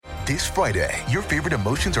This Friday, your favorite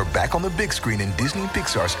emotions are back on the big screen in Disney and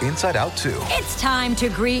Pixar's Inside Out 2. It's time to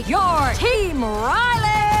greet your Team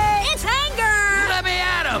Riley. It's anger. Let me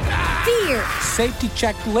at him. Fear. Safety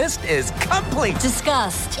checklist is complete.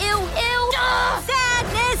 Disgust. Ew.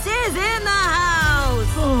 Sadness is in the house.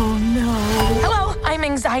 Oh, no. Hello, I'm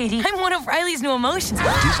anxiety. I'm one of Riley's new emotions.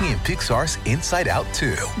 Disney and Pixar's Inside Out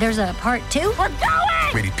 2. There's a part 2? We're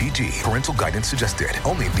going! Rated PG. Parental guidance suggested.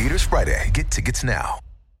 Only in theaters Friday. Get tickets now.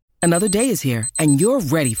 Another day is here, and you're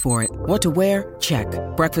ready for it. What to wear? Check.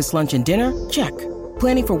 Breakfast, lunch, and dinner? Check.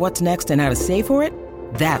 Planning for what's next and how to save for it?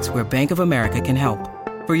 That's where Bank of America can help.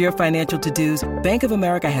 For your financial to-dos, Bank of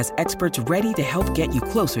America has experts ready to help get you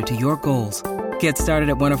closer to your goals. Get started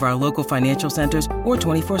at one of our local financial centers or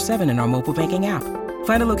 24/7 in our mobile banking app.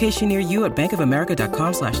 Find a location near you at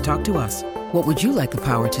bankofamerica.com/talktous. What would you like the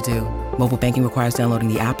power to do? Mobile banking requires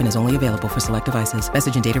downloading the app and is only available for select devices.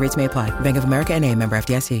 Message and data rates may apply. Bank of America N.A., member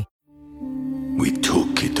FDIC. We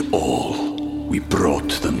took it all. We brought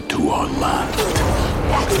them to our land.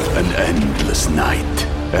 An endless night,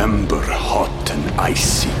 ember hot and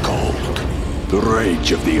icy cold. The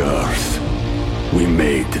rage of the earth. We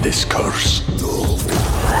made this curse.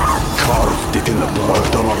 Carved it in the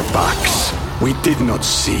blood on our backs. We did not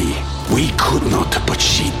see. We could not, but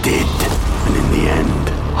she did. And in the end...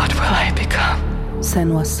 What will I become?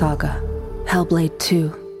 Senua's Saga. Hellblade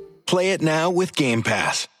 2. Play it now with Game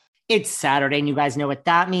Pass. It's Saturday, and you guys know what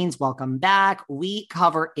that means. Welcome back. We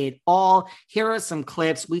cover it all. Here are some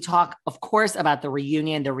clips. We talk, of course, about the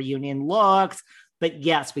reunion looks. But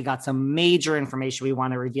yes, we got some major information we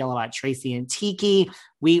want to reveal about Tracy and Tiki.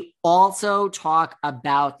 We also talk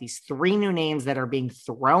about these 3 new names that are being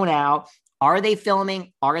thrown out. Are they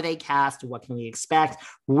filming? Are they cast? What can we expect?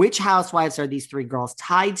 Which housewives are these 3 girls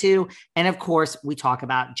tied to? And of course, we talk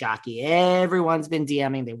about Jackie. Everyone's been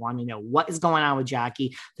DMing. They want to know what is going on with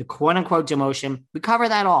Jackie, the quote unquote demotion. We cover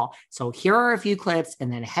that all. So here are a few clips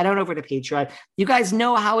and then head on over to Patreon. You guys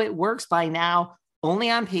know how it works by now. Only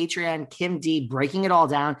on Patreon, Kim D breaking it all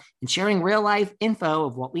down and sharing real life info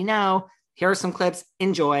of what we know. Here are some clips.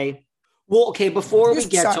 Enjoy. Well, okay, before we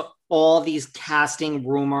get to all these casting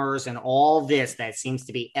rumors and all this that seems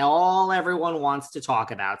to be all everyone wants to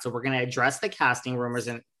talk about. So we're going to address the casting rumors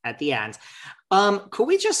at the end. Could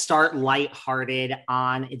we just start lighthearted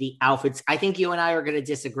on the outfits? I think you and I are going to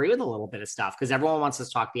disagree with a little bit of stuff because everyone wants us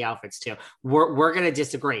to talk the outfits too. We're going to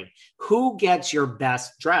disagree. Who gets your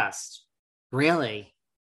best dressed? Really?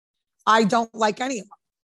 I don't like any of them.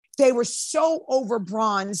 They were so over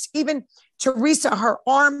bronze. Even Teresa, her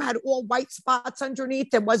arm had all white spots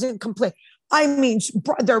underneath. It wasn't complete. I mean,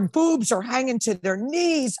 their boobs are hanging to their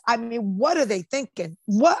knees. I mean, what are they thinking?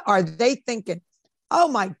 What are they thinking? Oh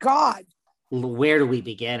my God. Where do we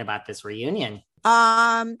begin about this reunion?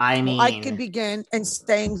 I could begin in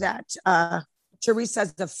saying that Teresa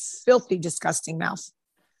has a filthy, disgusting mouth.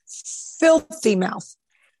 Filthy mouth.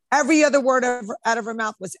 Every other word out of her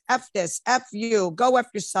mouth was F this, F you, go F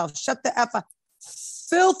yourself, shut the F up.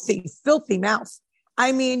 Filthy, filthy mouth.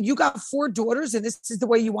 I mean, you got 4 daughters and this is the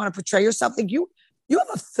way you want to portray yourself. Like you have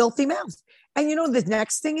a filthy mouth. And you know, the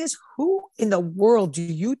next thing is, who in the world do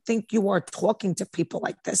you think you are talking to people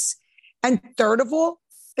like this? And third of all,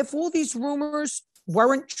 if all these rumors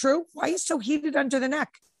weren't true, why are you so heated under the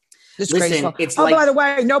neck? Listen, it's by the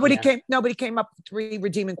way, nobody came up with 3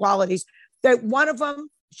 redeeming qualities. That one of them,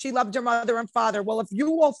 she loved her mother and father. Well, if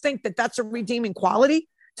you all think that that's a redeeming quality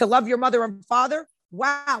to love your mother and father,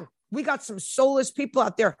 wow, we got some soulless people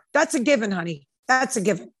out there. That's a given, honey. That's a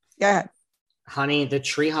given. Yeah. Honey, the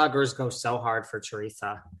tree huggers go so hard for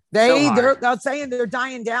Teresa. They're saying they're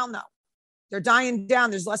dying down, though. They're dying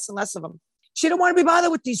down. There's less and less of them. She don't want to be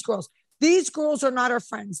bothered with these girls. These girls are not her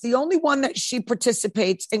friends. The only one that she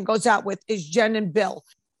participates and goes out with is Jen and Bill.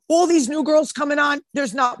 All these new girls coming on,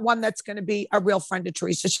 there's not one that's going to be a real friend to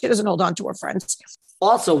Teresa. She doesn't hold on to her friends.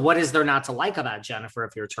 Also, what is there not to like about Jennifer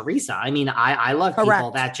if you're Teresa? I mean, I love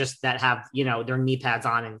people that have, their knee pads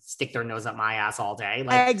on and stick their nose up my ass all day.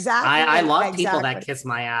 Like, exactly. I love people that kiss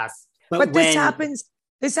my ass. But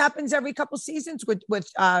this happens every couple seasons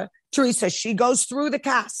with Teresa. She goes through the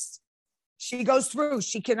cast. She goes through.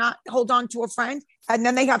 She cannot hold on to a friend. And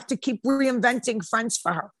then they have to keep reinventing friends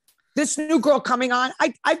for her. This new girl coming on,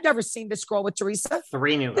 I've never seen this girl with Teresa.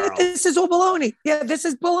 3 new girls. This is all baloney. Yeah, this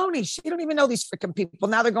is baloney. She don't even know these freaking people.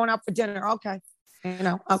 Now they're going out for dinner. Okay.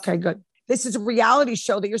 Okay, good. This is a reality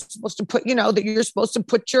show that you're supposed to put, that you're supposed to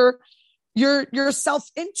put yourself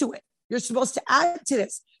into it. You're supposed to add to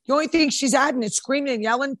this. The only thing she's adding is screaming and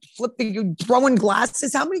yelling, flipping, throwing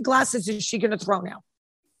glasses. How many glasses is she going to throw now?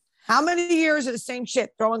 How many years of the same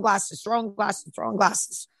shit? Throwing glasses.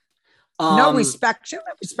 No respect. She don't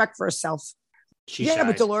have respect for herself. Yeah,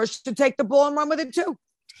 but Dolores should take the ball and run with it too.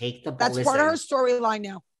 Take the ball. That's part of her storyline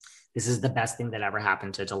now. This is the best thing that ever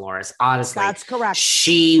happened to Dolores. Honestly, that's correct.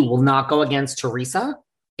 She will not go against Teresa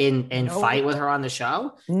and fight with her on the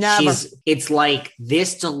show. Never. It's like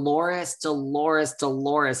this Dolores,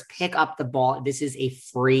 pick up the ball. This is a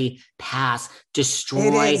free pass.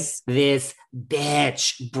 Destroy this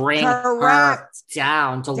bitch. Bring her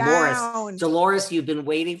down. Dolores, you've been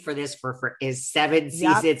waiting for this for 7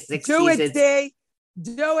 seasons, 6 seasons. Do it, D.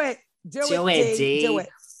 Do it, D. Do it.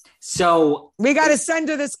 So we got to send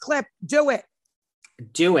her this clip. Do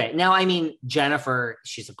it. Now, I mean, Jennifer,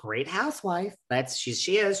 she's a great housewife. She's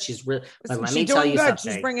really, but let me tell you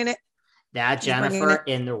something. She's bringing it. That Jennifer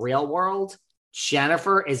in the real world,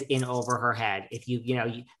 Jennifer is in over her head. If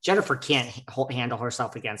Jennifer can't handle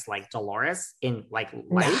herself against like Dolores in like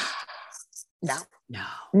life. No.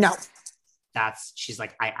 She's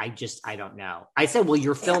like, I don't know. I said, well,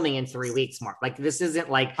 you're filming in 3 weeks, Mark. Like, this isn't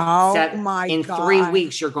like, in 3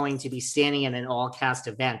 weeks, you're going to be standing in an all cast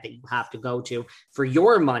event that you have to go to for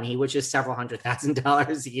your money, which is several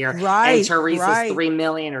 $100,000 a year. Right. And Teresa's $3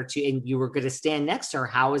 million or $2 million, and you were going to stand next to her.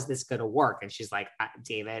 How is this going to work? And she's like,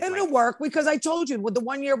 David. It'll work because I told you with the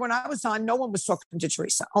 1 year when I was on, no one was talking to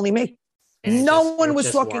Teresa, only me. No one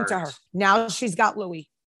was talking to her. Now she's got Louis.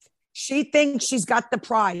 She thinks she's got the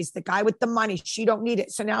prize, the guy with the money. She don't need it.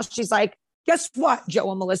 So now she's like, guess what, Joe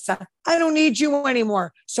and Melissa? I don't need you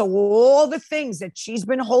anymore. So all the things that she's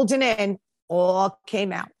been holding in all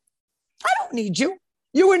came out. I don't need you.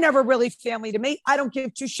 You were never really family to me. I don't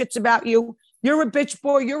give two shits about you. You're a bitch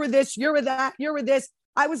boy. You're a this. You're a that. You're a this.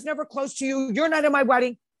 I was never close to you. You're not in my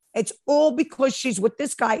wedding. It's all because she's with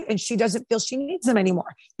this guy and she doesn't feel she needs him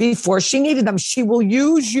anymore. Before she needed them, she will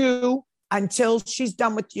use you until she's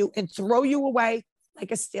done with you and throw you away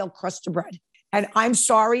like a stale crust of bread. And I'm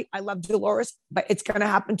sorry, I love Dolores, but it's going to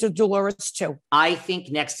happen to Dolores too. I think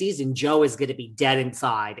next season, Joe is going to be dead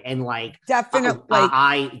inside. And like,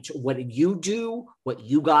 definitely, what you do, what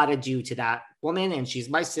you got to do to that woman. And she's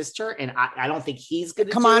my sister. And I don't think he's going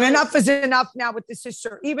to come on. Enough is enough now with the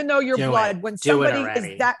sister, even though you're blood, when somebody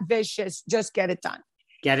is that vicious, just get it done.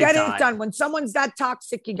 Get it done. When someone's that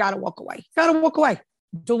toxic, you got to walk away.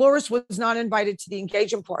 Dolores was not invited to the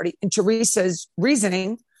engagement party. And Teresa's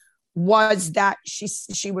reasoning was that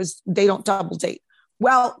they don't double date.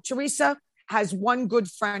 Well, Teresa has one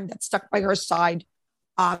good friend that's stuck by her side.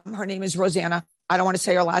 Her name is Rosanna. I don't want to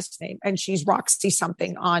say her last name. And she's Roxy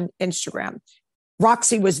something on Instagram.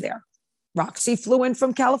 Roxy was there. Roxy flew in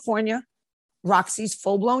from California. Roxy's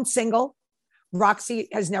full-blown single. Roxy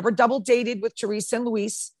has never double dated with Teresa and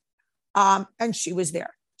Luis. And she was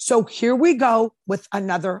there. So here we go with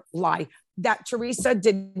another lie that Teresa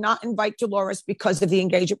did not invite Dolores because of the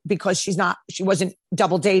engagement, because she wasn't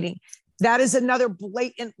double dating. That is another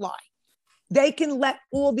blatant lie. They can let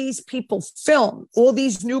all these people film, all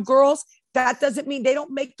these new girls. That doesn't mean they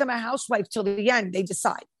don't make them a housewife till the end. They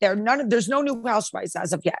decide there's no new housewives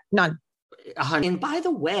as of yet. None. And by the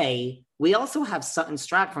way, we also have Sutton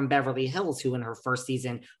Stratt from Beverly Hills, who in her first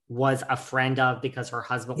season was a friend of because her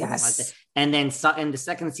husband wasn't like that. And then Sutton, the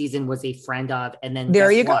second season, was a friend of. And then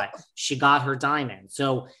there you go. She got her diamond.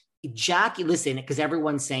 So Jackie, listen, because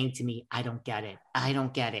everyone's saying to me, I don't get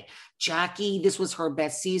it. Jackie, this was her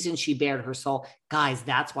best season. She bared her soul. Guys,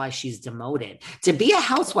 that's why she's demoted. To be a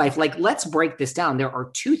housewife, like, let's break this down. There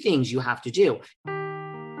are two things you have to do.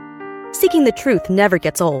 Seeking the truth never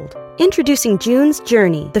gets old. Introducing June's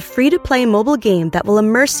Journey, the free-to-play mobile game that will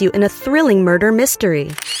immerse you in a thrilling murder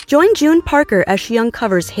mystery. Join June Parker as she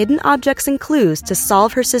uncovers hidden objects and clues to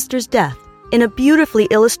solve her sister's death in a beautifully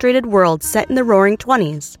illustrated world set in the Roaring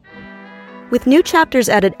 '20s. With new chapters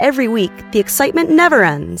added every week, the excitement never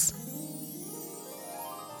ends.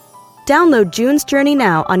 Download June's Journey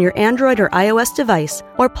now on your Android or iOS device,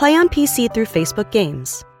 or play on PC through Facebook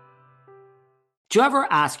Games. Do you ever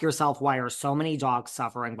ask yourself why are so many dogs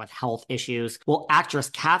suffering with health issues? Well, actress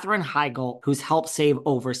Katherine Heigl, who's helped save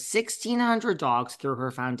over 1,600 dogs through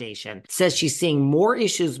her foundation, says she's seeing more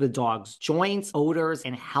issues with dogs' joints, odors,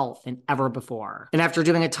 and health than ever before. And after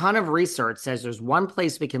doing a ton of research, says there's one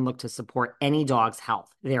place we can look to support any dog's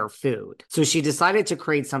health: their food. So she decided to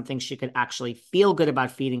create something she could actually feel good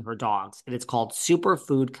about feeding her dogs, and it's called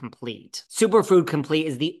Superfood Complete. Superfood Complete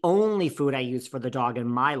is the only food I use for the dog in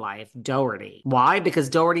my life, Doherty. Why? Why? Because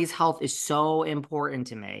Doherty's health is so important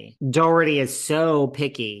to me. Doherty is so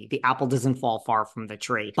picky. The apple doesn't fall far from the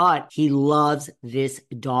tree, but he loves this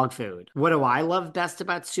dog food. What do I love best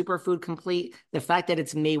about Superfood Complete? The fact that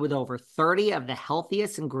it's made with over 30 of the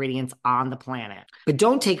healthiest ingredients on the planet. But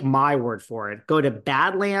don't take my word for it. Go to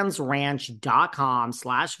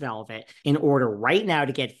badlandsranch.com/velvet and order right now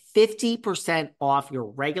to get 50% off your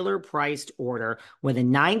regular priced order with a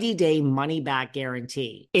 90-day money-back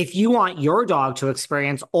guarantee. If you want your dog to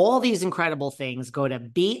experience all these incredible things, go to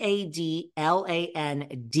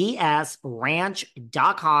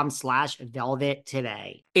badlandsranch.com/velvet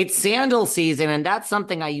today. It's sandal season, and that's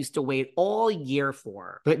something I used to wait all year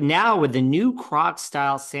for. But now with the new Crocs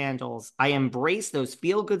style sandals, I embrace those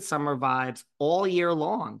feel-good summer vibes all year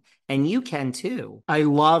long. And you can too. I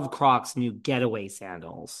love Crocs' new Getaway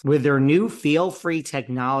sandals. With their new feel-free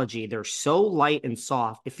technology, they're so light and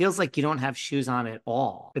soft, it feels like you don't have shoes on at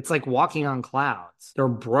all. It's like walking on clouds. They're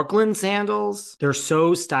Brooklyn sandals. They're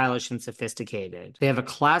so stylish and sophisticated. They have a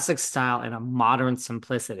classic style and a modern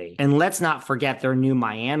simplicity. And let's not forget their new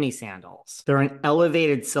Miami sandals. They're an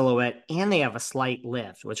elevated silhouette and they have a slight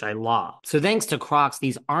lift, which I love. So thanks to Crocs,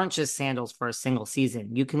 these aren't just sandals for a single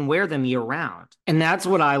season. You can wear them year-round. And that's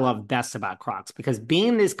what I love best about Crocs, because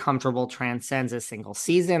being this comfortable transcends a single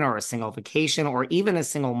season or a single vacation or even a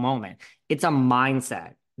single moment. It's a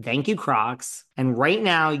mindset. Thank you, Crocs. And right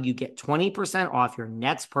now you get 20% off your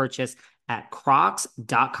next purchase at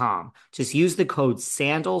crocs.com. Just use the code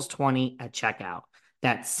SANDALS20 at checkout.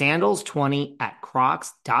 That's SANDALS20 at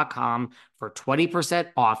crocs.com for 20%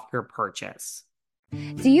 off your purchase.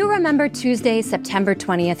 Do you remember Tuesday, September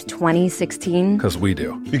 20th, 2016? Because we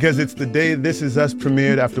do. Because it's the day This Is Us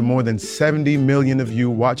premiered after more than 70 million of you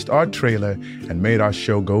watched our trailer and made our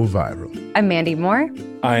show go viral. I'm Mandy Moore.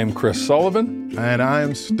 I am Chris Sullivan. And I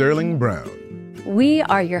am Sterling Brown. We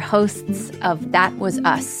are your hosts of That Was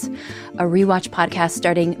Us, a rewatch podcast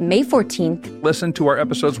starting May 14th. Listen to our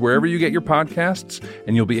episodes wherever you get your podcasts,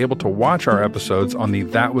 and you'll be able to watch our episodes on the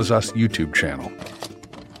That Was Us YouTube channel.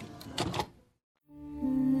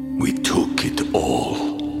 We took it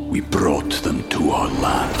all. We brought them to our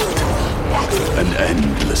land. An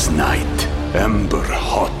endless night, ember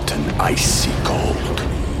hot and icy cold.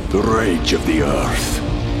 The rage of the earth.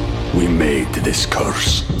 We made this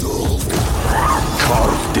curse.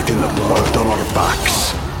 Carved it in the blood on our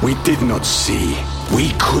backs. We did not see.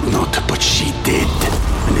 We could not, but she did.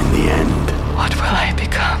 And in the end, what will I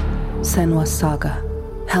become? Senua's Saga.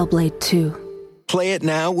 Hellblade 2. Play it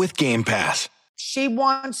now with Game Pass. She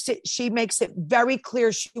wants to, she makes it very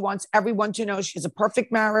clear. She wants everyone to know she has a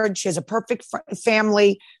perfect marriage. She has a perfect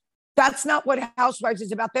family. That's not what Housewives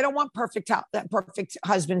is about. They don't want perfect perfect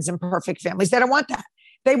husbands and perfect families. They don't want that.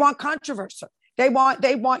 They want controversy. They want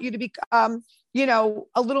you to be, a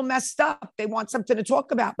little messed up. They want something to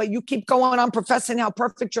talk about, but you keep going on professing how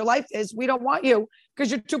perfect your life is. We don't want you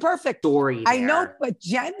because you're too perfect. Story. I know, but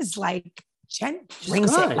Jen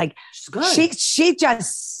brings it like she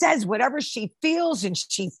just says whatever she feels and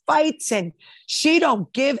she fights and she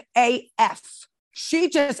don't give a F.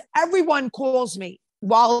 Everyone calls me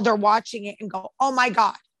while they're watching it and go, oh my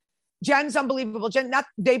God, Jen's unbelievable.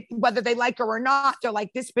 Whether they like her or not, they're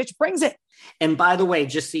like, this bitch brings it. And by the way,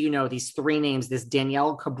 just so you know, these three names, this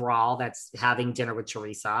Danielle Cabral that's having dinner with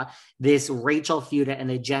Teresa, this Rachel Fuda, and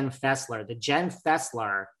the Jen Fessler. The Jen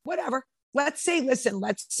Fessler. Whatever. Let's see.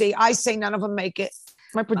 I say none of them make it.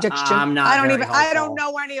 My prediction. I don't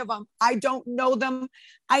know any of them. I don't know them.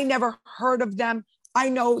 I never heard of them. I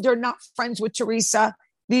know they're not friends with Teresa.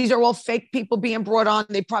 These are all fake people being brought on.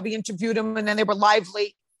 They probably interviewed them and then they were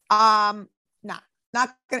lively. Not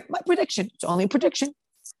gonna, my prediction. It's only a prediction.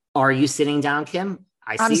 Are you sitting down, Kim?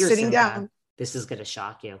 I'm sitting down. This is going to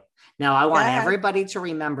shock you. Now, I want everybody to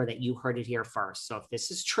remember that you heard it here first. So if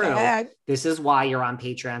this is true, this is why you're on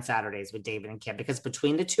Patreon Saturdays with David and Kim, because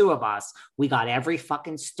between the two of us, we got every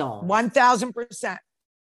fucking stone. 1,000%.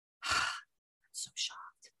 So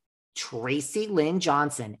shocked. Tracy Lynn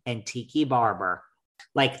Johnson and Tiki Barber.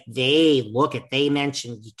 Like they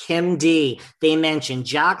mentioned Kim D. They mentioned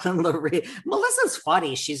Jacqueline Lurie. Melissa's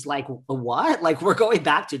funny. She's like, what? Like we're going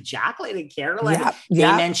back to Jacqueline and Caroline. They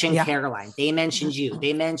mentioned Caroline. They mentioned you.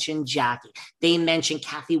 They mentioned Jackie. They mentioned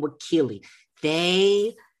Kathy Wakili.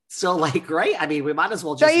 Right? I mean, we might as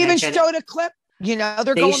well just They even showed a clip.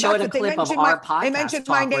 They're going showed back. A clip of our podcast. They mentioned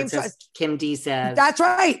my name. Kim D said. That's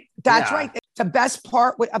right. That's right. The best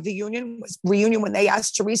part of the reunion when they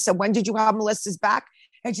asked Teresa, when did you have Melissa's back?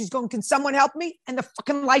 And she's going, can someone help me? And the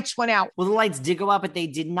fucking lights went out. Well, the lights did go out, but they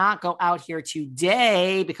did not go out here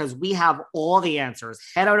today because we have all the answers.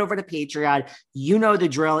 Head on over to Patreon. You know the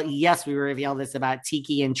drill. Yes, we reveal this about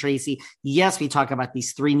Tiki and Tracy. Yes, we talk about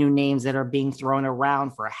these 3 new names that are being thrown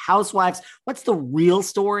around for housewives. What's the real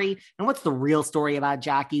story? And what's the real story about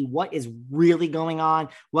Jackie? What is really going on?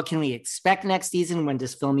 What can we expect next season? When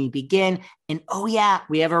does filming begin? And oh yeah,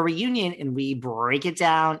 we have a reunion and we break it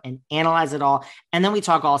down and analyze it all. And then we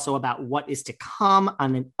talk also about what is to come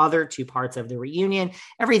on the other 2 parts of the reunion.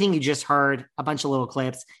 Everything you just heard, a bunch of little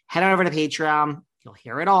clips. Head on over to Patreon. You'll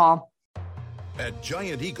hear it all. At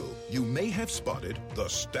Giant Eagle, you may have spotted the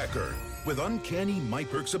Stacker. With uncanny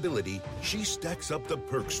MyPerks ability, she stacks up the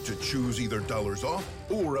perks to choose either dollars off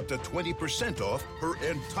or up to 20% off her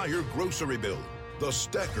entire grocery bill. The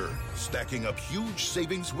Stacker, stacking up huge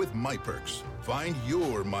savings with MyPerks. Find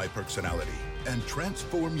your MyPerksonality and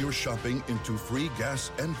transform your shopping into free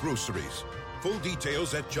gas and groceries. Full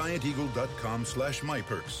details at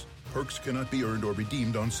gianteagle.com/MyPerks. Perks cannot be earned or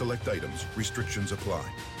redeemed on select items. Restrictions apply.